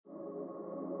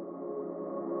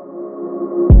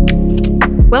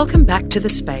Welcome back to The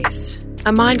Space,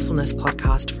 a mindfulness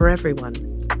podcast for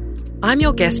everyone. I'm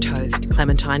your guest host,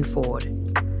 Clementine Ford.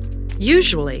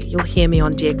 Usually, you'll hear me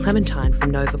on Dear Clementine from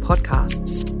Nova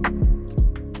Podcasts.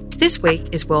 This week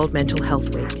is World Mental Health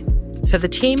Week, so the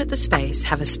team at The Space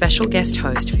have a special guest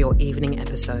host for your evening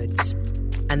episodes.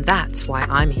 And that's why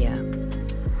I'm here.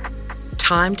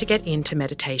 Time to get into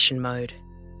meditation mode.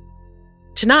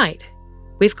 Tonight,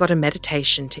 we've got a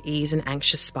meditation to ease an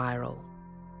anxious spiral.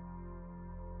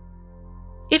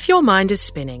 If your mind is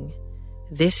spinning,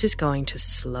 this is going to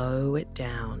slow it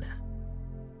down.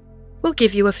 We'll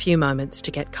give you a few moments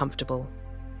to get comfortable.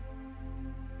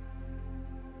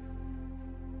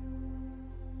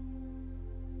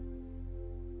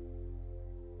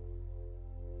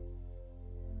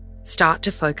 Start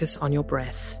to focus on your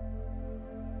breath.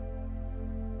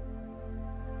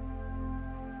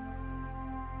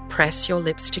 Press your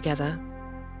lips together.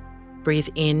 Breathe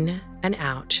in and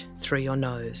out through your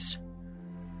nose.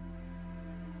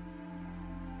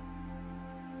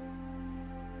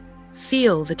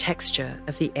 Feel the texture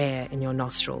of the air in your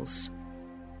nostrils,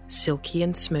 silky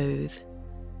and smooth,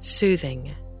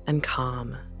 soothing and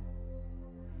calm.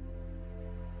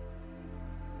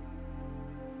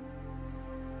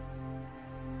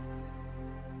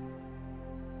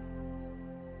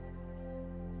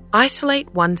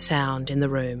 Isolate one sound in the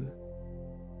room.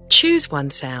 Choose one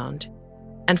sound,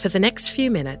 and for the next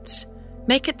few minutes,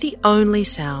 make it the only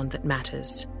sound that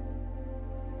matters.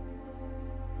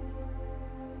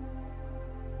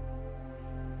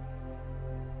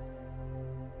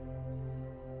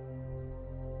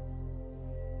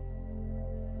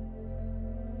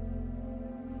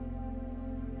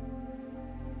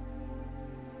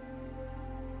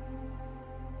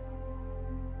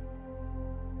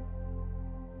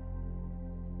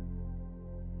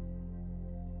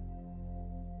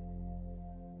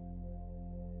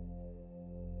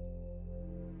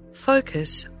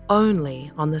 Focus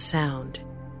only on the sound.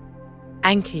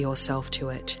 Anchor yourself to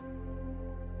it.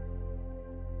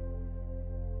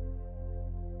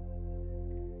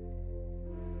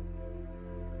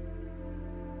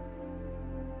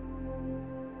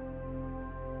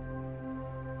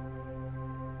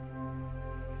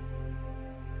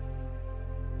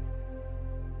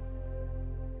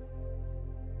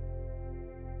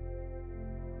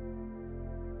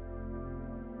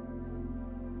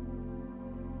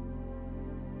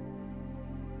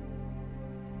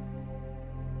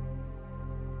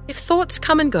 If thoughts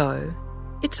come and go,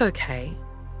 it's okay.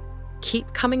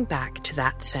 Keep coming back to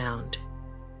that sound.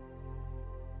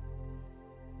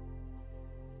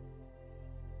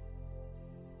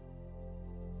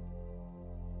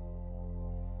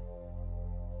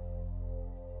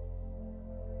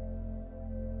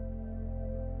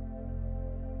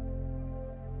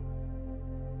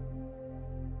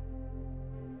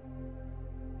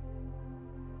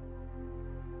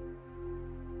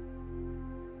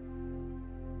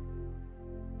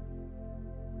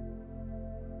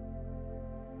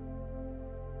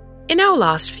 In our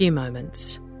last few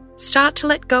moments, start to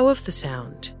let go of the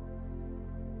sound.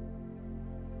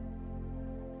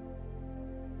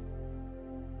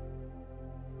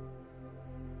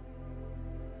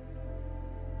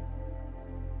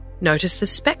 Notice the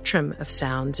spectrum of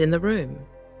sounds in the room.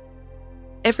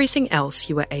 Everything else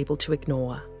you were able to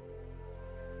ignore.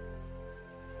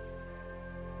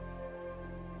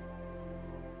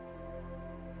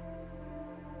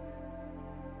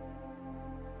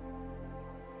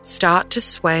 Start to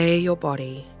sway your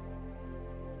body.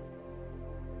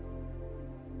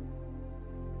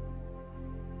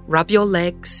 Rub your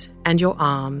legs and your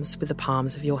arms with the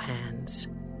palms of your hands.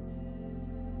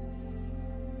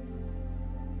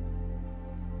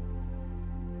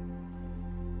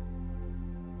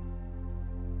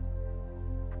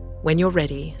 When you're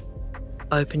ready,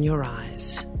 open your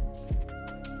eyes.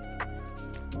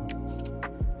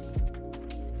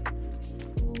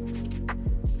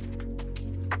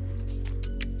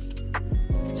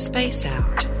 Space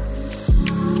out.